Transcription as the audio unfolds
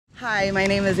Hi, my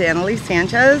name is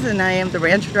Sanchez and I am the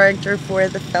ranch director for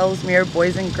the Fellsmere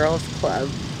Boys and Girls Club.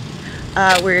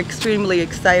 We're extremely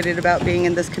excited about being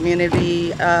in this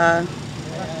community.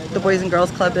 The Boys and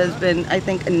Girls Club has been, I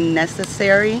think,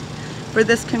 necessary for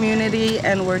this community,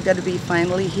 and we're going to be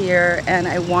finally here, and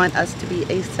I want us to be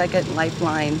a second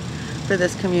lifeline for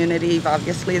this community.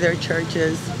 Obviously their church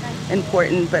is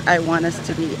important, but I want us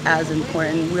to be as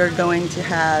important. We're going to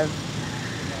have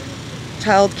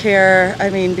childcare,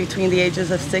 between the ages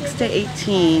of 6 to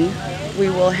 18. We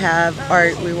will have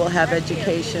art, we will have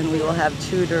education, we will have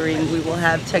tutoring, we will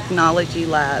have technology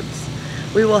labs,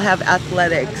 we will have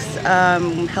athletics,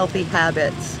 healthy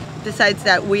habits. Besides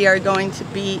that,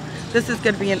 this is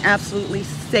going to be an absolutely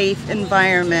safe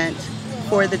environment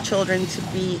for the children to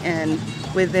be in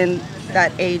within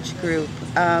that age group.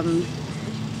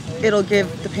 It'll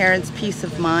give the parents peace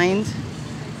of mind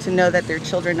to know that their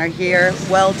children are here,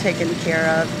 well taken care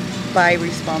of by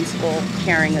responsible,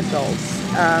 caring adults.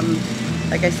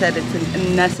 Like I said, it's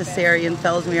necessary in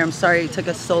Fellsmere. I'm sorry it took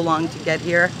us so long to get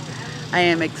here. I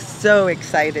am so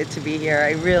excited to be here.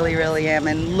 I really, really am,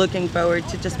 and looking forward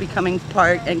to just becoming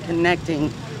part and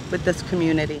connecting with this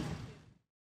community.